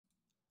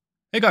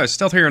Hey guys,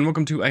 Stealth here and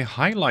welcome to a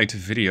highlight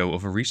video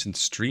of a recent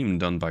stream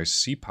done by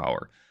Sea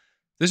Power.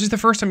 This is the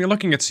first time you're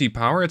looking at Sea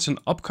Power. It's an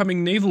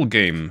upcoming naval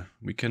game.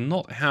 We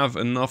cannot have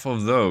enough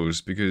of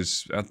those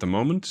because at the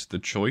moment the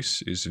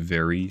choice is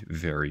very,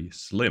 very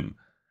slim.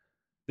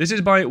 This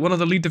is by one of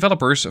the lead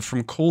developers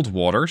from Cold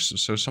Waters,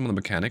 so some of the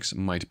mechanics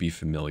might be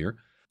familiar.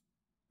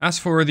 As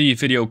for the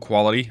video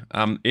quality,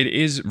 it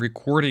is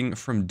recording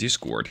from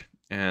Discord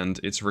and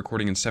it's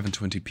recording in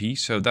 720p,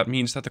 so that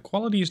means that the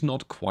quality is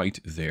not quite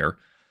there.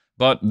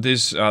 But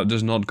this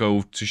does not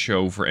go to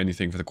show for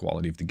anything for the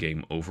quality of the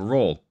game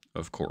overall,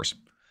 of course.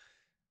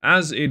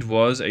 As it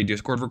was a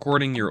Discord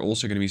recording, you're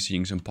also going to be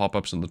seeing some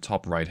pop-ups on the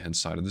top right-hand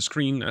side of the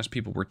screen as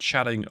people were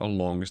chatting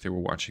along as they were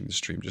watching the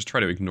stream. Just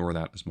try to ignore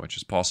that as much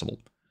as possible.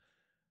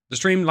 The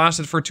stream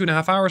lasted for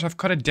 2.5 hours. I've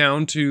cut it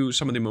down to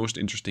some of the most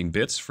interesting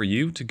bits for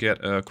you to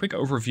get a quick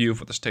overview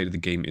of what the state of the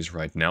game is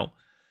right now.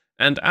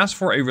 And as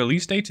for a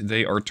release date,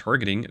 they are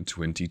targeting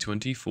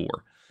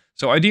 2024.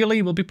 So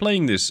ideally, we'll be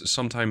playing this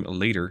sometime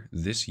later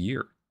this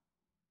year.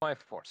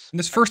 In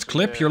this first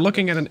clip, you're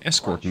looking at an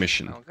escort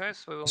mission.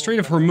 The Strait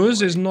of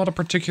Hormuz is not a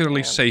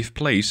particularly safe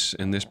place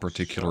in this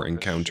particular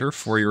encounter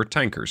for your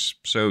tankers,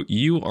 so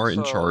you are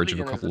in charge of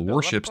a couple of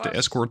warships to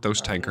escort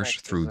those tankers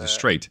through the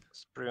strait.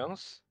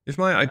 If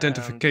my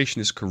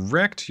identification is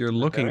correct, you're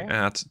looking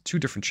at two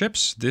different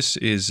ships. This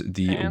is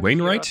the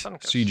Wainwright,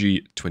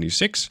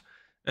 CG-26,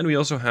 and we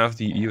also have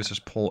the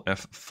USS Paul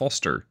F.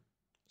 Foster,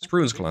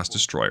 Spruance-class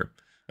destroyer.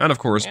 And of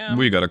course,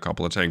 we got a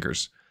couple of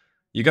tankers.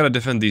 You gotta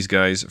defend these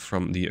guys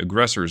from the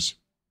aggressors.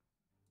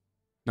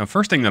 Now,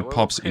 first thing that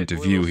pops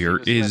into view here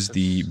is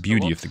the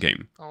beauty of the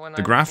game.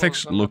 The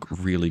graphics look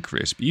really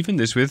crisp, even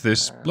this with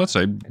this, let's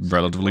say,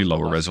 relatively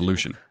lower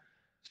resolution.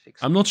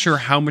 I'm not sure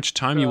how much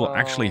time you will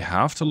actually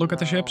have to look at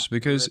the ships,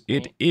 because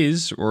it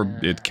is, or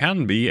it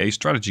can be, a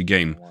strategy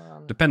game,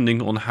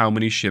 depending on how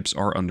many ships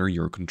are under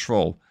your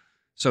control.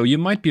 So you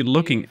might be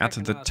looking at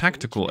the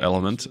tactical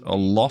element a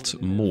lot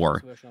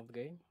more.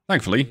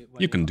 Thankfully,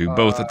 you can do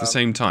both at the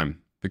same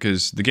time,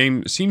 because the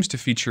game seems to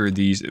feature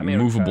these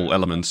movable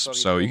elements,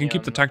 so you can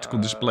keep the tactical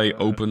display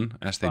open,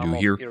 as they do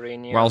here,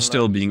 while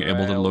still being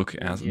able to look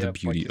at the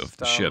beauty of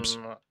the ships.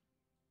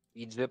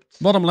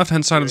 Bottom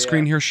left-hand side of the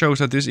screen here shows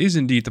that this is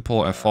indeed the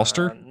Paul F.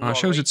 Foster,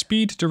 shows its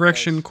speed,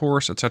 direction,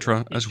 course,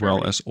 etc., as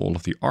well as all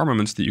of the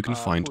armaments that you can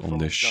find on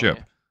this ship.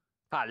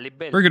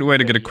 Very good way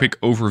to get a quick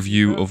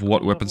overview of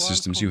what weapon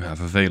systems you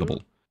have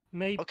available.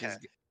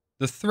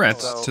 The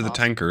threat to the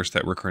tankers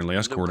that we're currently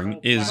escorting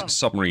is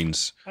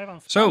submarines.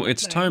 So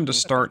it's time to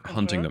start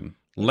hunting them.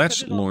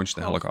 Let's launch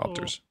the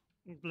helicopters.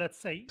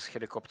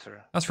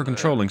 As for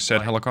controlling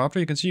said helicopter,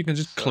 you can see you can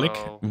just click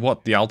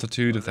what the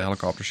altitude of the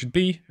helicopter should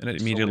be, and it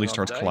immediately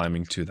starts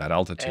climbing to that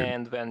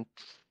altitude.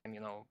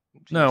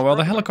 Now, while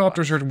the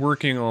helicopters are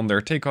working on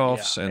their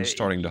takeoffs and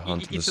starting to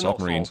hunt the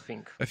submarines,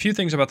 a few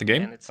things about the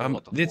game.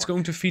 It's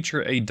going to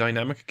feature a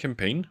dynamic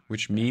campaign,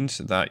 which means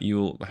that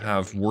you'll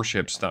have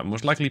warships that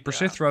most likely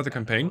persist throughout the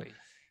campaign,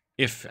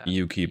 if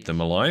you keep them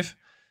alive.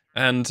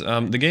 And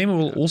the game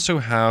will also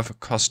have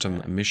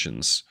custom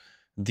missions.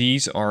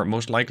 These are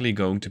most likely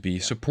going to be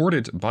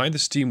supported by the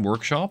Steam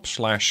Workshop,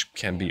 /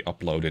 can be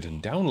uploaded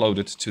and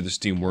downloaded to the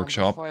Steam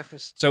Workshop.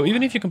 So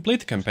even if you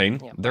complete the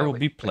campaign, there will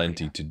be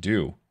plenty to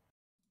do.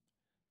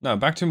 Now,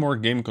 back to more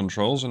game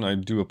controls, and I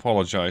do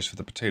apologize for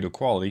the potato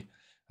quality.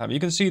 You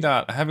can see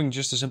that having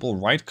just a simple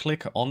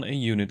right-click on a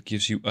unit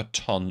gives you a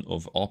ton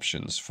of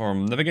options,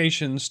 from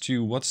navigations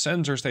to what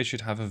sensors they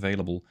should have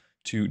available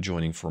to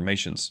joining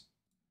formations.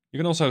 You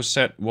can also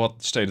set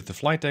what state of the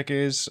flight deck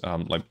is,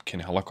 like can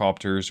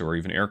helicopters or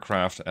even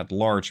aircraft at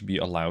large be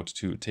allowed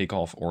to take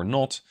off or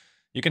not.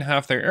 You can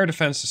have their air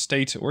defense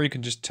state, or you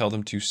can just tell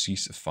them to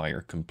cease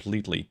fire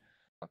completely.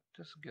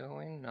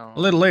 A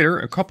little later,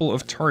 a couple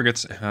of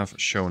targets have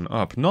shown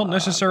up. Not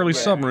necessarily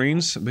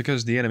submarines,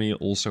 because the enemy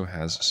also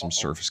has some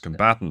surface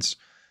combatants.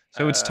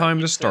 So it's time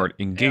to start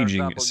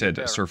engaging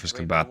said surface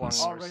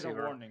combatants.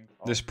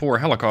 This poor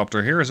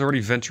helicopter here has already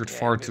ventured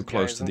far too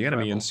close to the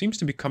enemy and seems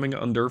to be coming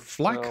under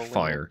flak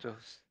fire.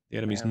 The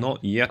enemy's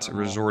not yet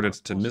resorted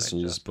to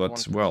missiles,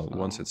 but, well,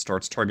 once it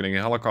starts targeting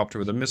a helicopter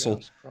with a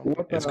missile,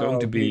 it's going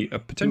to be a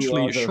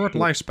potentially short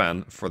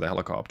lifespan for the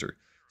helicopter.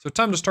 So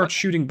time to start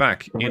shooting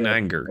back in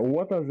anger.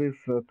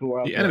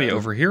 The enemy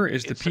over here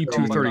is the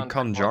P-230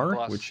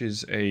 Kanjar, which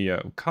is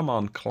a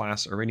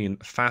Kaman-class Iranian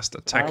fast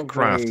attack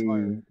craft.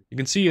 You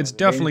can see it's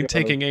definitely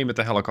taking aim at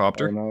the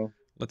helicopter.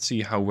 Let's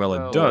see how well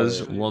it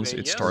does once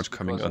it starts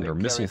coming under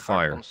missile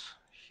fire.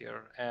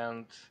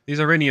 These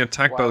Iranian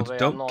attack boats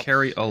don't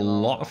carry a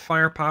lot of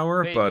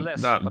firepower,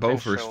 but that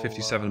Bofors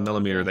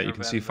 57mm that you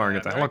can see firing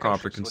at the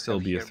helicopter can still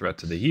be a threat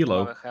to the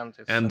helo,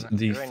 and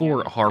the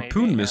 4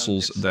 Harpoon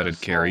missiles that it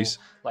carries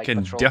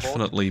can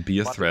definitely be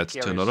a threat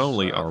to not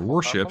only our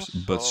warships,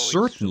 but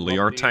certainly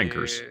our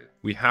tankers.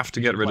 We have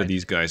to get rid of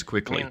these guys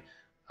quickly.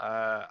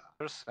 To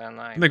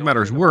make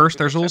matters worse,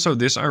 there's also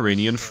this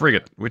Iranian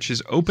frigate, which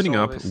is opening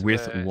up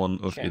with one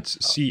of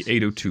its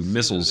C-802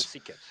 missiles.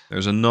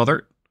 There's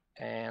another,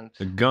 And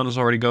The gun is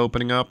already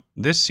opening up.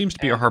 This seems to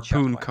be a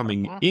harpoon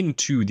coming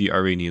into the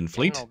Iranian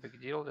fleet. no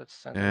big deal.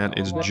 That's And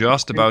it's one.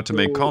 just about to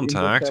make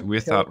contact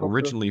with that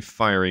originally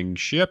firing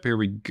ship. Here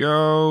we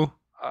go.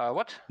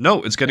 What?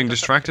 No, it's getting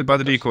distracted by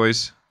the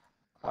decoys.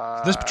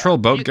 So this patrol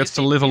boat gets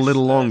to live a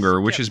little longer,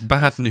 which is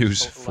bad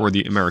news for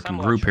the American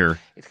group here.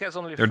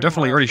 They're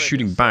definitely already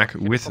shooting back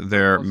with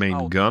their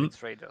main gun.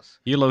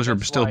 Helos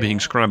are still being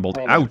scrambled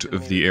out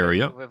of the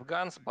area.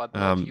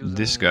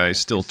 This guy is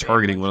still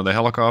targeting one of the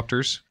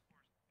helicopters.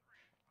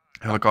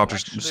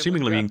 Helicopters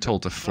seemingly being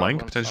told to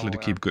flank, potentially to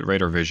keep good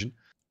radar vision.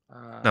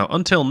 Now,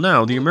 until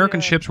now, the American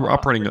ships were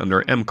operating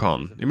under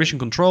MCON. Emission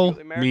control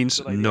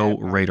means no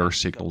radar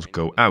signals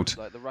go out.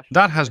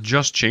 That has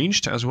just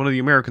changed, as one of the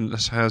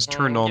Americans has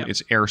turned on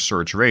its air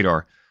search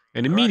radar.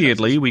 And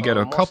immediately, we get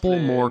a couple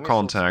more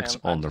contacts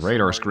on the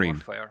radar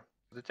screen.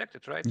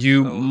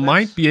 You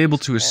might be able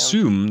to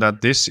assume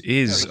that this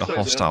is a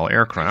hostile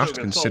aircraft,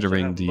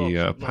 considering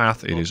the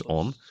path it is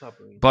on.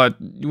 But,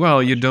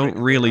 well, you don't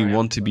really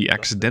want to be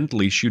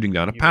accidentally shooting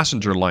down a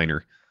passenger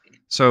liner.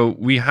 So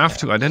we have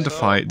to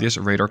identify this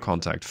radar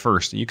contact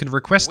first. You can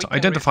request to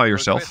identify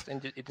yourself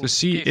to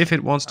see if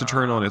it wants to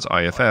turn on its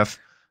IFF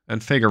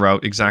and figure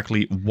out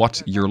exactly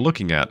what you're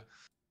looking at.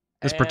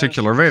 This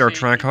particular radar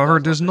track, however,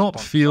 does not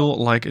feel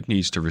like it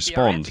needs to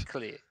respond.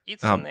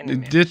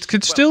 It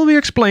could still be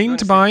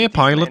explained by a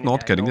pilot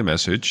not getting the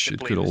message.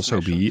 It could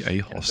also be a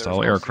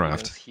hostile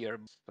aircraft.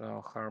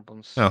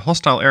 Now,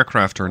 hostile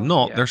aircraft or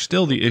not, there's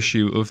still the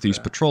issue of these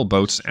patrol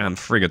boats and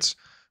frigates.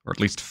 Or at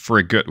least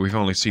frigate, we've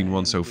only seen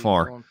one so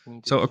far.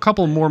 So a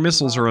couple more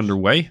missiles are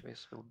underway.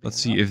 Let's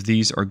see if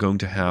these are going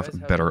to have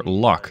better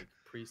luck.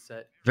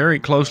 Very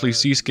closely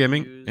sea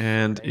skimming,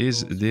 and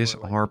is this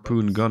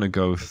harpoon gonna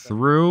go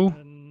through?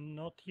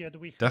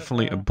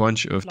 Definitely a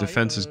bunch of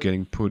defenses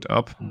getting put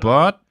up,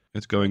 but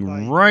it's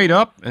going right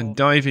up and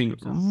diving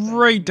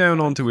right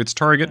down onto its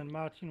target.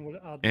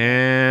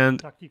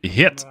 And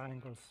hit!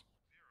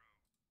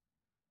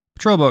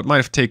 Patrol boat might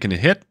have taken a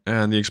hit,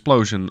 and the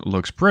explosion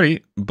looks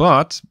pretty,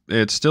 but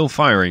it's still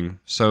firing,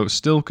 so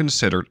still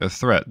considered a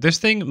threat. This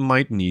thing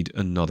might need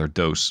another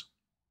dose.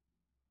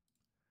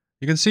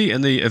 You can see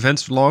in the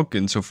events log,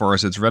 insofar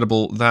as it's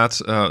readable,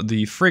 that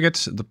the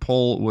frigate, the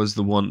pole, was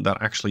the one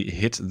that actually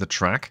hit the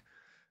track.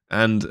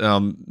 And,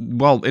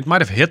 well, it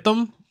might have hit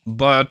them,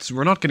 but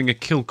we're not getting a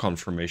kill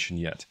confirmation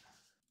yet.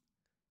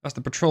 As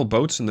the patrol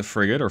boats and the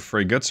frigate, or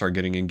frigates, are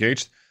getting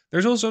engaged,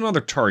 there's also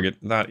another target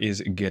that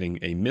is getting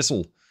a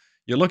missile.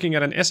 You're looking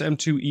at an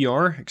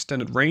SM-2ER,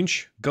 extended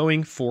range,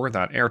 going for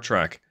that air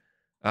track.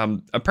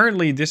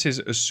 Apparently this is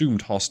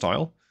assumed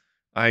hostile.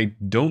 I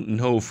don't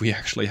know if we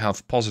actually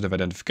have positive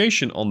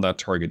identification on that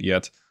target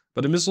yet,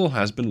 but a missile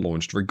has been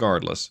launched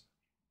regardless.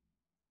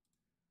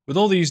 With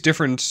all these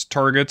different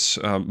targets,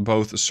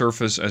 both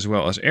surface as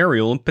well as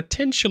aerial, and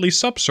potentially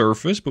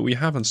subsurface, but we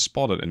haven't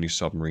spotted any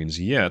submarines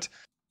yet,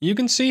 you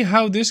can see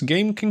how this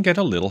game can get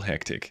a little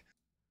hectic.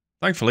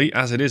 Thankfully,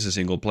 as it is a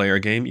single-player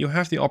game, you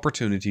have the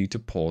opportunity to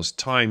pause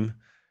time,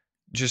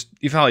 just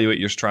evaluate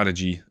your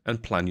strategy,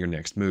 and plan your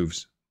next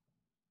moves.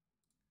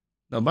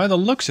 Now, by the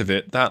looks of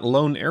it, that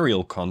lone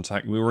aerial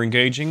contact we were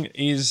engaging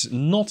is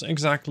not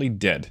exactly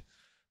dead,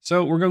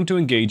 so we're going to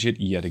engage it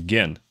yet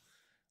again.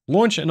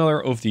 Launch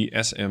another of the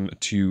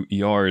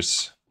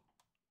SM-2ERs.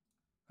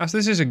 As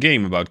this is a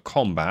game about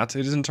combat,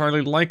 it is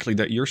entirely likely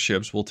that your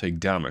ships will take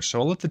damage,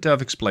 so I'll let the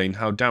dev explain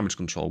how damage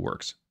control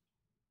works.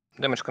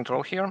 Damage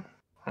control here.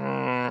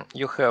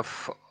 You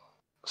have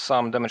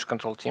some damage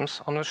control teams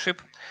on the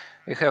ship.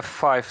 You have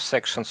 5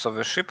 sections of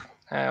the ship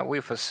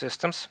with the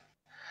systems.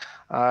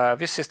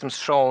 These systems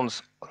shown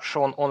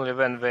only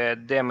when they're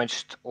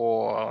damaged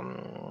or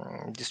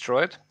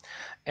destroyed,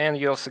 and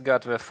you also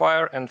got the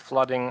fire and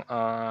flooding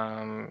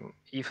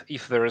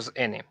if there is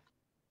any.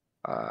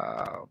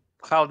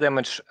 Hull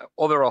damage,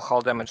 overall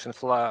hull damage and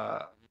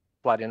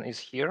flooding is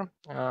here.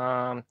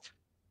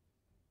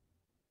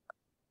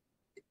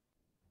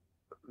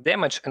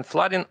 Damage and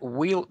flooding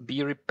will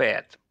be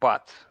repaired,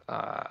 but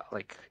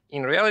like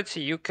in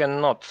reality, you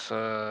cannot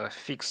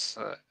fix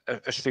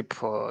a ship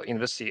in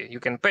the sea.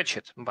 You can patch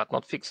it, but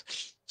not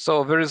fix.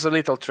 So there is a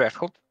little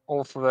threshold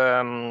of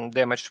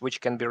damage which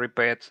can be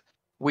repaired.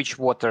 The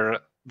water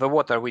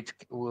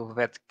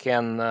that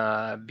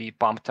can be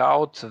pumped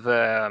out,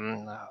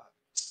 the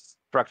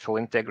structural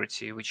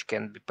integrity which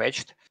can be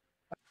patched.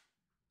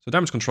 So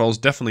damage control is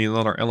definitely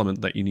another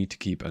element that you need to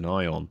keep an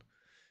eye on.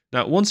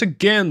 Now, once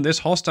again, this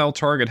hostile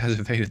target has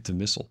evaded the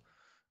missile.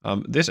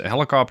 This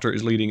helicopter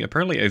is leading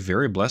apparently a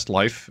very blessed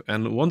life,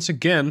 and once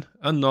again,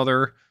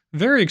 another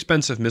very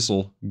expensive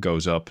missile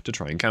goes up to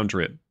try and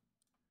counter it.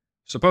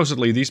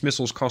 Supposedly, these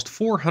missiles cost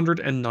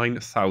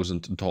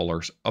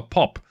 $409,000 a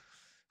pop.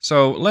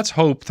 So let's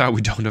hope that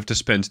we don't have to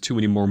spend too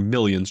many more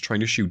millions trying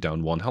to shoot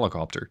down one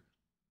helicopter.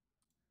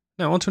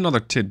 Now, on to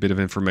another tidbit of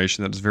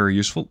information that is very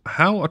useful.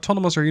 How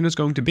autonomous are units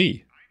going to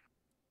be?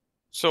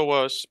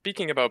 So,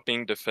 speaking about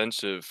being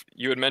defensive,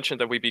 you had mentioned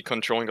that we'd be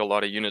controlling a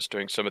lot of units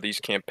during some of these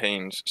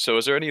campaigns. So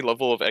is there any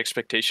level of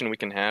expectation we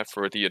can have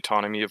for the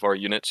autonomy of our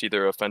units,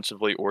 either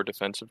offensively or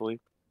defensively?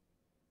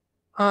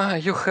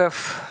 You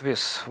have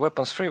this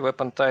weapons free,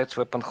 weapon tight,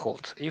 weapon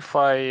hold. If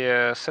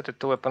I set it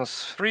to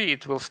weapons free,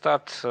 it will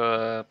start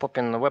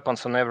popping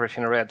weapons on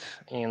everything red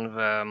in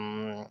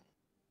the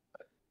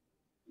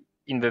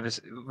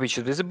which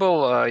is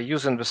visible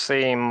using the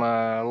same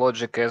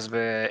logic as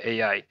the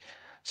AI.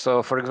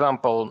 So, for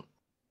example,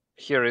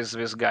 here is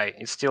this guy.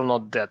 It's still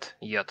not dead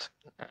yet.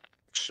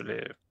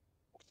 Actually,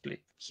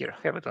 here,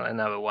 have it on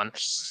another one.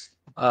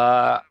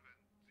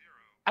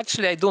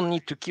 Actually, I don't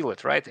need to kill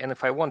it, right? And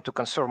if I want to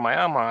conserve my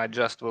ammo, I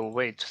just will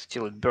wait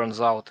till it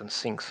burns out and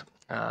sinks.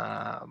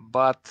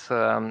 But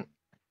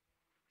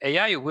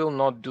AI will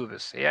not do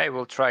this. AI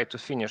will try to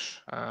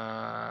finish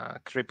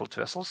crippled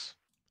vessels.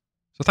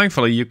 So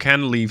thankfully, you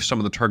can leave some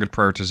of the target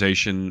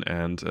prioritization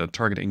and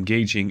target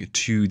engaging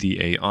to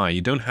the AI.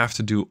 You don't have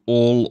to do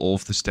all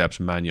of the steps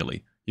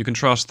manually. You can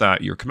trust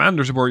that your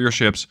commanders aboard your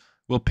ships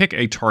will pick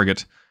a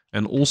target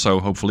and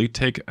also, hopefully,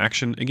 take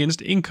action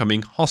against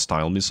incoming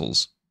hostile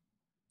missiles.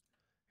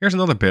 Here's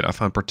another bit I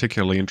found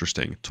particularly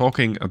interesting,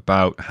 talking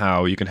about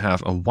how you can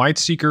have a wide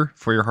seeker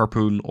for your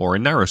harpoon or a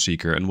narrow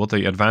seeker and what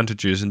the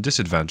advantages and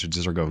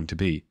disadvantages are going to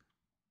be.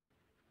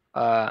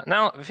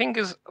 Now, the thing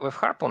is, with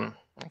harpoon,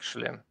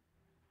 actually,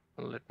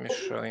 let me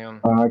show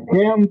you.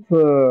 Can't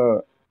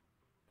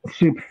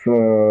ships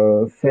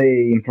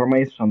say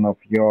information of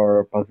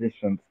your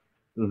positions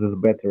to this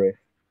battery?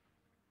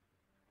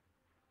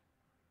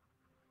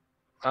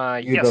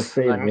 Yes,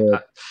 I mean,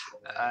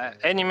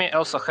 enemy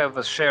also have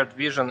a shared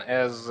vision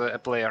as a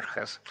player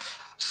has.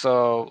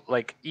 So,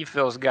 like, if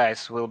those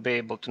guys will be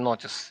able to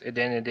notice and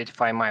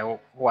identify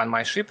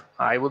my ship,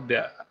 I would be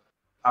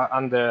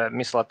under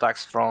missile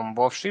attacks from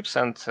both ships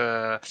and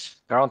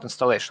ground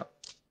installation.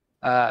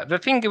 The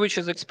thing which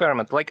is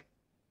experiment, like,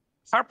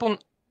 Harpoon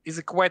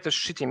is quite a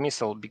shitty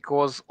missile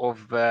because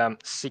of the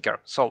seeker.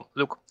 So,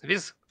 look,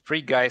 these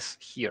three guys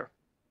here.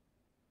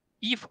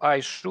 If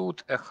I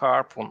shoot a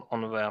harpoon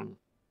on them,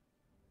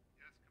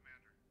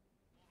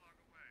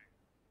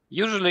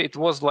 usually it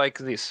was like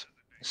this.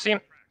 See,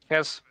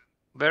 has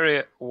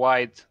very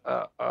wide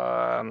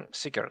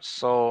seeker.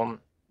 So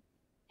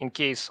in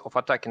case of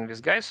attacking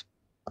these guys,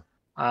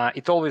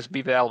 it always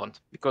be the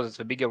Elvant because it's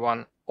the bigger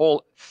one.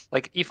 All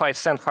like if I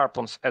send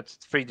harpoons at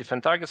 3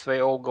 different targets,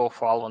 they all go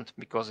for Elvant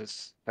because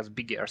it has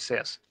bigger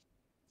RCS.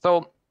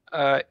 So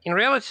in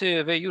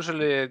reality, they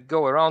usually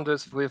go around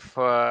it with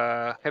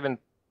having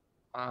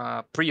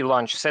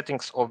pre-launch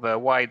settings of a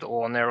wide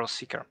or narrow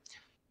seeker.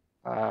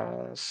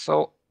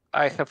 So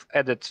I have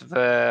added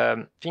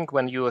the thing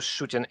when you are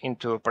shooting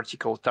into a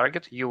particular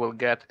target, you will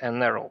get a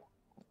narrow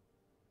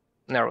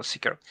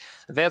seeker.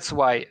 That's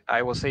why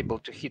I was able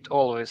to hit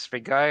all these three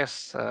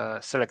guys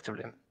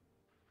selectively.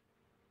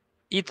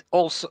 It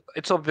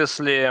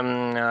obviously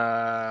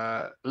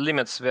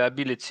limits the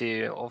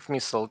ability of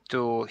missile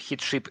to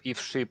hit ship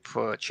if ship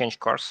change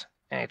course,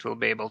 and it will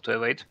be able to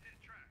evade.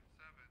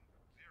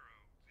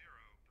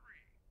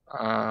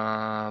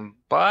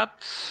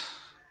 But,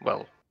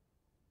 well,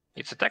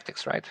 it's a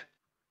tactics, right?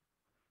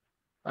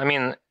 I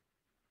mean,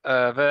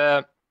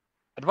 the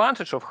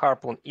advantage of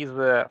Harpoon is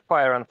the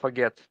fire and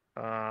forget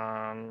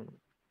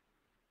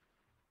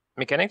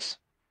mechanics.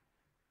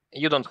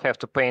 You don't have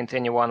to paint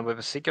anyone with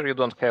a seeker. You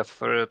don't have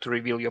to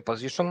reveal your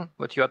position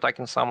that you're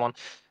attacking someone.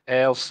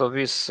 Also,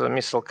 this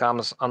missile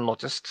comes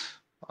unnoticed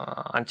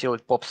until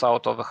it pops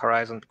out of the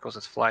horizon because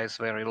it flies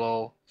very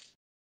low.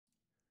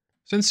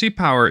 Since Sea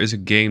Power is a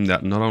game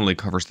that not only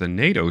covers the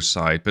NATO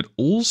side, but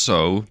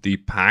also the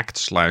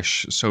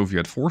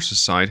Pact/Soviet forces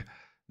side,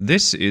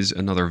 this is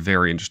another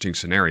very interesting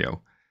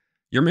scenario.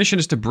 Your mission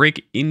is to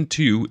break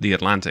into the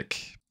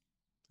Atlantic.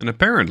 And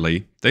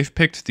apparently, they've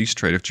picked the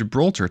Strait of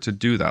Gibraltar to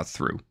do that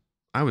through.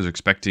 I was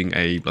expecting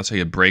let's say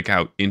a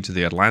breakout into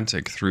the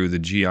Atlantic through the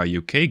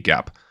GI-UK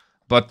gap,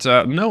 but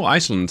no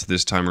Iceland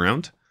this time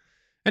around.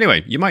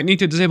 Anyway, you might need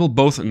to disable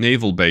both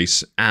naval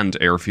base and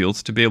airfield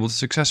to be able to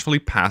successfully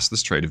pass the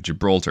Strait of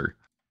Gibraltar.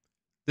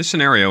 This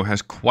scenario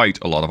has quite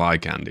a lot of eye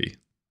candy.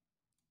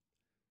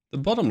 The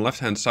bottom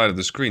left-hand side of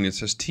the screen, it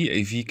says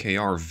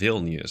TAVKR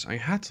Vilnius. I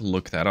had to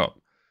look that up.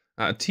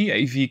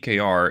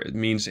 TAVKR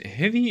means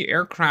Heavy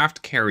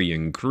Aircraft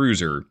Carrying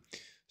Cruiser.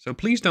 So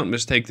please don't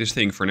mistake this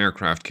thing for an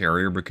aircraft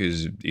carrier,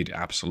 because it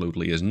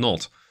absolutely is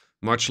not.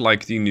 Much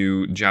like the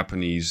new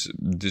Japanese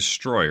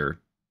destroyer.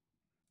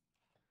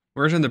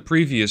 Whereas in the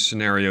previous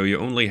scenario you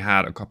only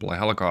had a couple of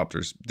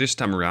helicopters, this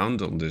time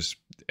around on this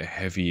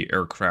heavy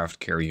aircraft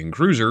carrying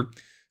cruiser,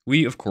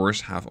 we of course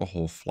have a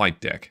whole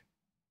flight deck.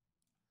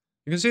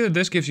 You can see that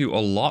this gives you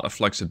a lot of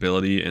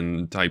flexibility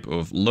in type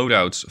of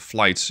loadouts,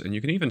 flights, and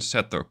you can even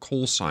set the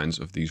call signs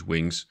of these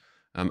wings,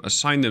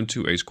 assign them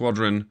to a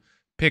squadron,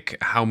 pick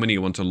how many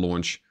you want to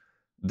launch.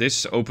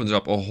 This opens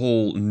up a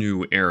whole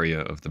new area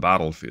of the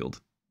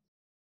battlefield.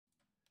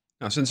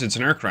 Now, since it's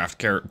an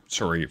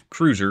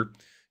cruiser,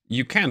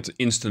 you can't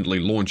instantly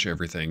launch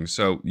everything,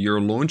 so your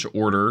launch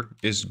order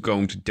is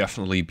going to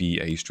definitely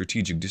be a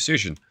strategic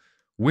decision.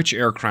 Which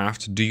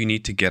aircraft do you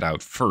need to get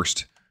out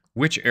first?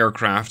 Which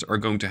aircraft are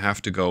going to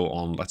have to go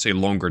on, let's say,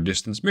 longer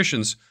distance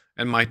missions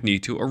and might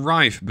need to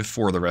arrive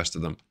before the rest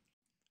of them?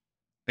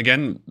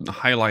 Again,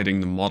 highlighting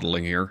the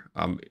modeling here,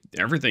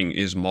 everything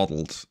is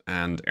modeled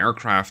and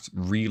aircraft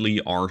really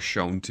are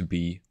shown to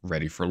be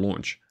ready for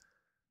launch.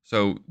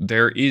 So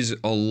there is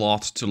a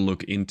lot to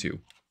look into,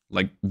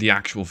 like the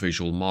actual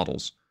visual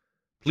models.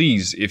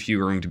 Please, if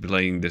you are going to be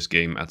playing this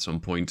game at some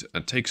point,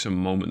 take some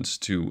moments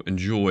to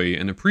enjoy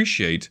and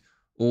appreciate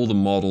all the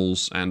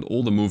models and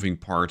all the moving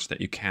parts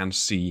that you can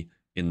see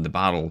in the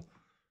battle.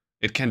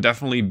 It can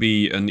definitely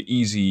be an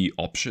easy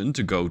option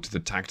to go to the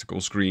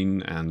tactical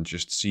screen and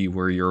just see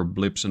where your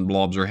blips and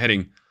blobs are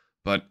heading,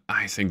 but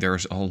I think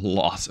there's a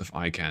lot of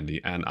eye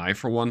candy, and I,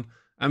 for one,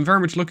 am very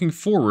much looking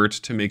forward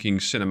to making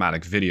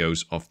cinematic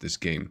videos of this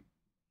game.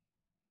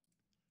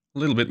 A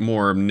little bit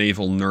more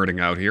naval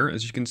nerding out here,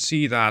 as you can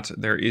see that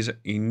there is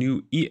a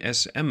new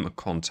ESM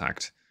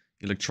contact,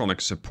 electronic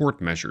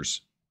support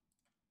measures.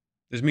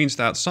 This means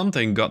that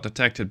something got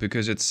detected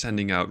because it's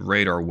sending out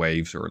radar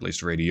waves, or at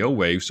least radio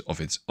waves, of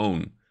its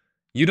own.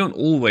 You don't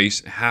always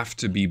have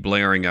to be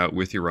blaring out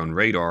with your own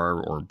radar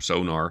or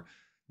sonar.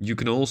 You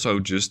can also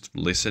just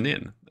listen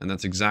in, and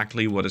that's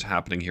exactly what is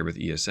happening here with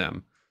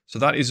ESM. So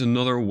that is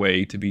another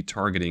way to be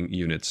targeting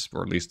units,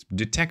 or at least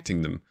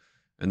detecting them.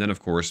 And then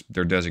of course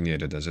they're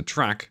designated as a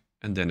track,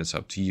 and then it's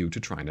up to you to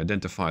try and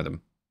identify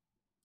them.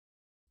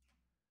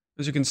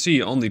 As you can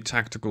see on the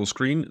tactical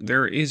screen,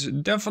 there is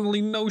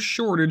definitely no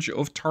shortage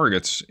of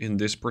targets in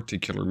this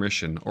particular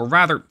mission. Or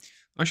rather,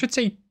 I should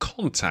say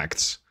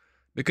contacts,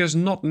 because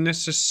not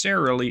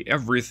necessarily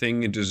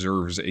everything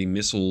deserves a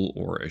missile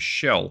or a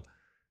shell.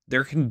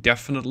 There can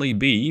definitely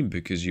be,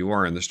 because you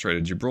are in the Strait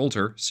of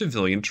Gibraltar,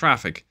 civilian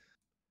traffic.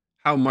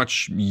 How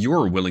much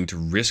you're willing to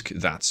risk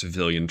that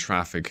civilian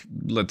traffic,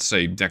 let's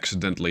say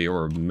accidentally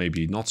or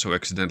maybe not so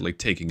accidentally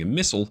taking a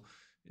missile,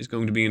 is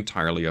going to be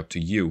entirely up to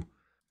you.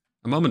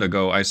 A moment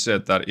ago I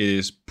said that it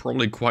is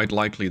probably quite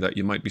likely that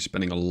you might be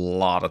spending a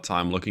lot of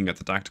time looking at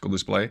the tactical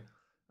display.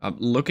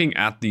 Looking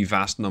at the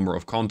vast number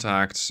of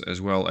contacts as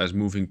well as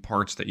moving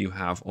parts that you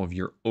have of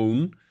your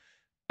own.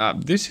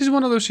 This is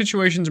one of those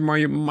situations where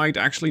you might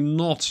actually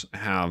not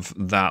have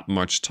that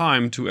much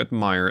time to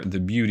admire the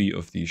beauty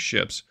of these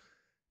ships.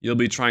 You'll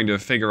be trying to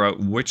figure out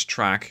which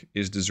track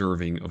is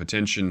deserving of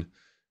attention,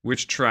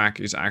 which track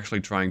is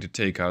actually trying to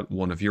take out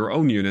one of your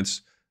own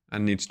units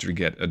and needs to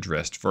get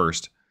addressed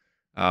first.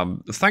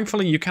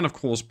 Thankfully, you can of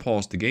course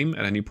pause the game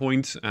at any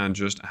point and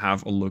just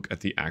have a look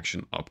at the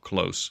action up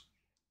close.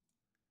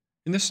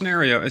 In this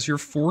scenario, as your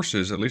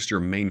forces, at least your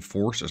main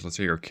forces, let's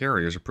say your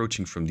carriers,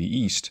 approaching from the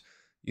east,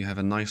 you have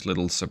a nice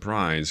little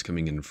surprise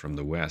coming in from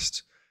the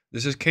west.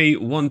 This is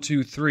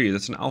K-123,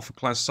 that's an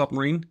Alpha-class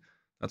submarine.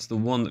 That's the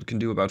one that can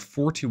do about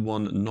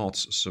 41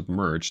 knots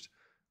submerged.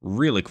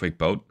 Really quick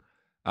boat.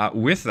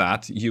 With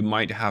that, you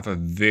might have a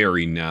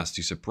very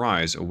nasty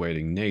surprise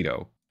awaiting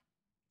NATO.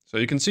 So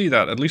you can see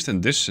that, at least in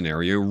this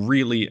scenario,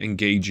 really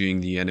engaging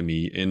the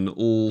enemy in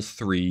all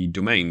three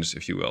domains,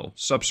 if you will.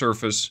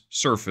 Subsurface,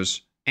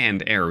 surface,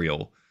 and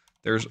aerial.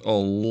 There's a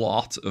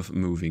lot of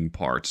moving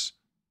parts.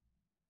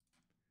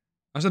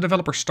 As the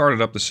developer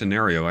started up the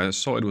scenario, I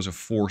saw it was a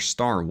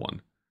 4-star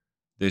one.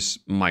 This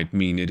might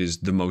mean it is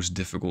the most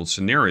difficult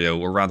scenario,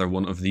 or rather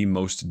one of the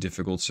most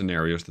difficult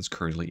scenarios that's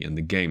currently in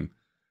the game.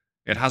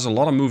 It has a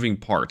lot of moving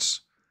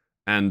parts,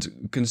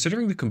 and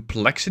considering the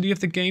complexity of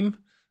the game,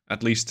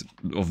 at least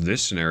of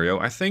this scenario,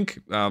 I think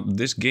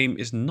this game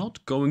is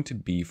not going to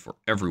be for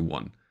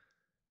everyone.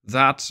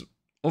 That,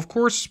 of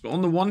course,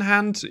 on the one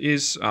hand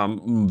is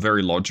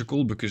very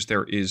logical, because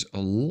there is a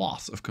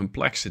lot of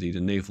complexity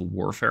to naval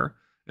warfare.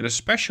 And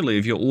especially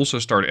if you also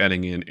start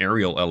adding in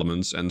aerial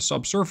elements and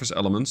subsurface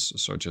elements,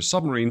 such as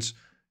submarines,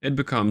 it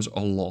becomes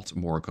a lot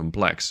more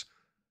complex.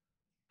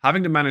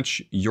 Having to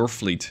manage your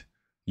fleet,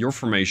 your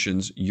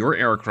formations, your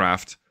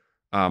aircraft,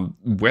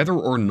 whether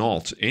or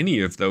not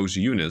any of those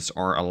units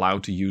are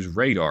allowed to use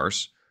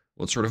radars,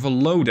 what sort of a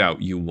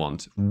loadout you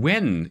want,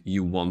 when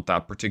you want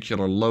that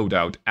particular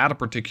loadout at a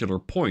particular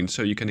point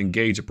so you can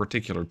engage a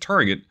particular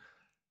target,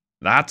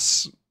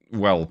 that's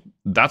where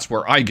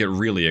I get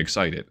really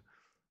excited.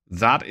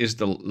 That is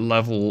the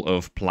level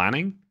of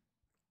planning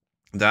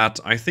that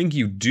I think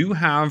you do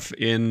have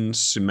in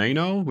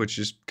CMANO, which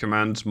is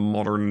Command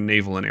Modern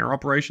Naval and Air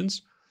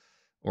Operations,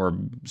 or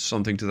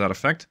something to that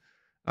effect,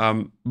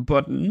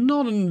 but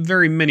not in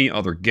very many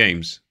other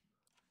games.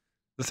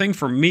 The thing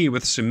for me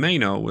with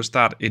CMANO was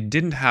that it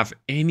didn't have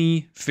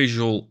any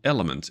visual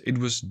element. It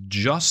was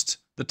just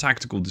the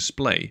tactical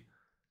display.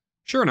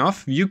 Sure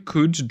enough, you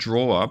could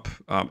draw up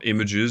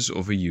images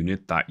of a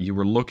unit that you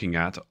were looking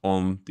at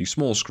on the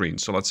small screen.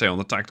 So let's say on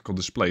the tactical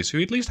display, so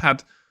you at least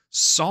had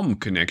some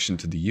connection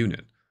to the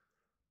unit.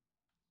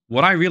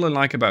 What I really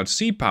like about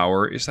Sea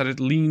Power is that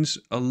it leans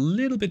a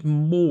little bit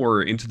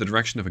more into the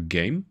direction of a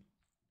game.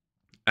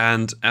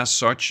 And as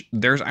such,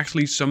 there's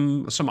actually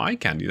some eye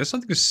candy. There's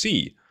something to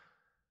see.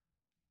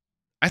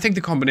 I think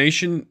the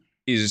combination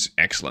is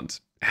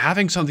excellent.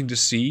 Having something to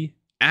see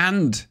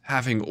and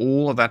having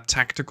all of that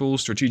tactical,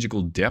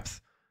 strategical depth,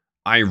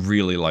 I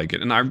really like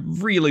it. And I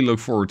really look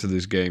forward to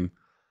this game.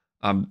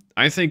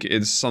 I think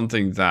it's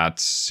something that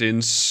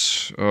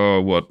since,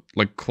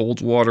 like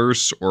Cold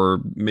Waters,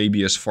 or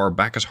maybe as far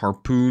back as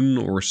Harpoon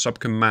or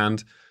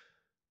Subcommand,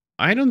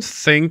 I don't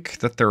think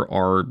that there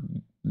are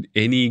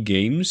any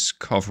games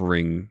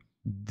covering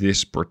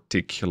this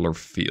particular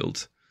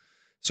field.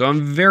 So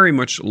I'm very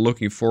much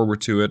looking forward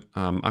to it.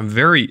 I'm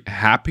very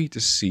happy to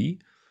see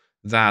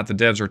that the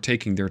devs are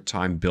taking their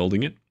time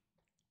building it.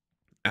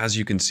 As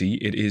you can see,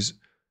 it is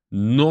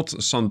not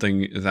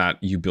something that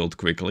you build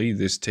quickly.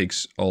 This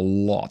takes a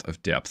lot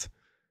of depth.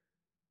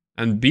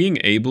 And being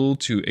able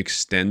to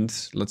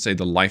extend, let's say,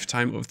 the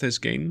lifetime of this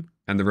game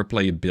and the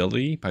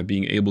replayability by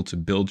being able to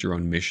build your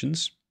own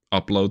missions,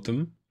 upload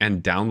them,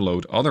 and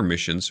download other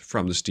missions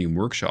from the Steam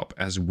Workshop,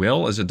 as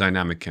well as a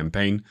dynamic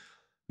campaign,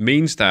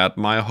 means that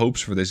my hopes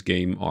for this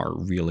game are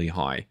really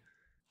high.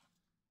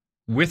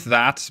 With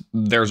that,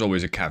 there's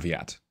always a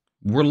caveat.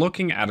 We're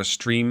looking at a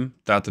stream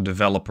that the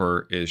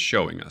developer is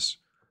showing us.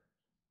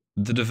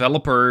 The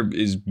developer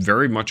is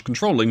very much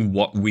controlling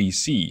what we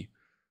see.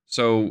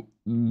 So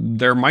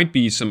there might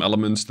be some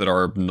elements that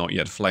are not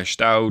yet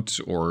fleshed out,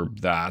 or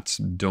that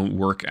don't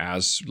work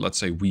as, let's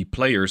say, we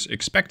players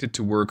expect it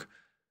to work.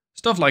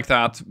 Stuff like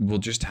that, we'll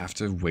just have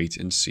to wait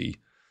and see.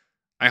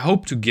 I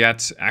hope to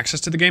get access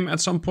to the game at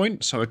some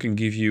point, so I can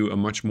give you a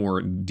much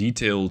more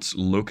detailed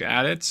look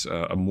at it,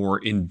 a more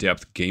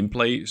in-depth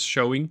gameplay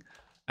showing.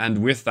 And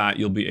with that,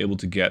 you'll be able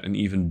to get an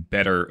even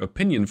better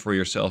opinion for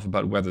yourself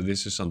about whether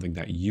this is something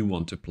that you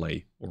want to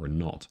play or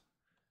not.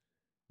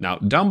 Now,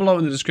 down below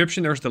in the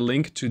description, there's the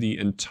link to the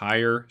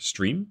entire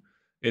stream.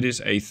 It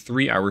is a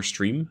 3-hour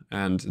stream,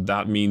 and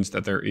that means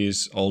that there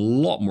is a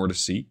lot more to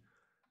see.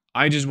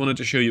 I just wanted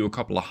to show you a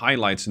couple of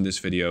highlights in this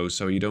video,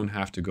 so you don't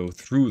have to go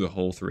through the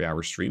whole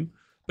 3-hour stream.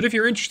 But if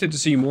you're interested to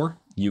see more,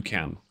 you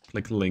can.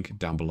 Click the link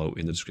down below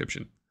in the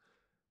description.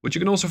 What you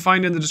can also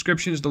find in the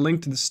description is the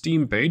link to the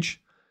Steam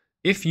page.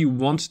 If you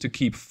want to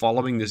keep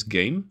following this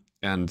game,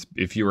 and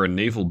if you're a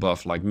naval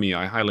buff like me,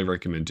 I highly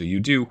recommend you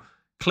do,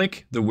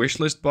 click the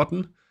wishlist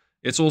button.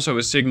 It's also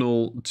a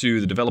signal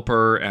to the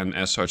developer and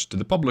as such to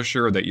the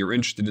publisher that you're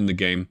interested in the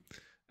game.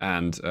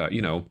 And,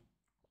 you know,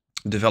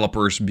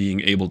 developers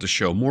being able to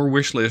show more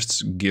wish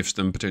lists gives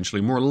them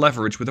potentially more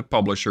leverage with a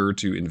publisher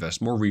to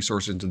invest more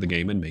resources into the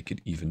game and make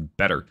it even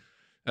better.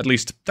 At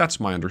least that's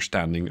my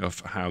understanding of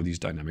how these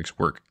dynamics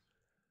work.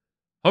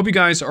 Hope you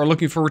guys are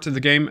looking forward to the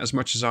game as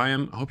much as I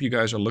am. I hope you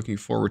guys are looking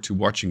forward to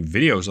watching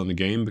videos on the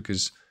game,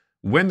 because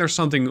when there's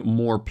something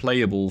more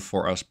playable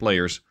for us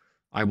players,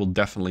 I will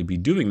definitely be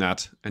doing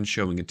that and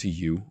showing it to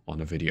you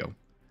on a video.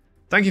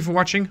 Thank you for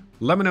watching.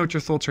 Let me know what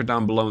your thoughts are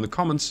down below in the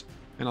comments,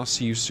 and I'll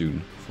see you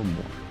soon for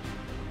more.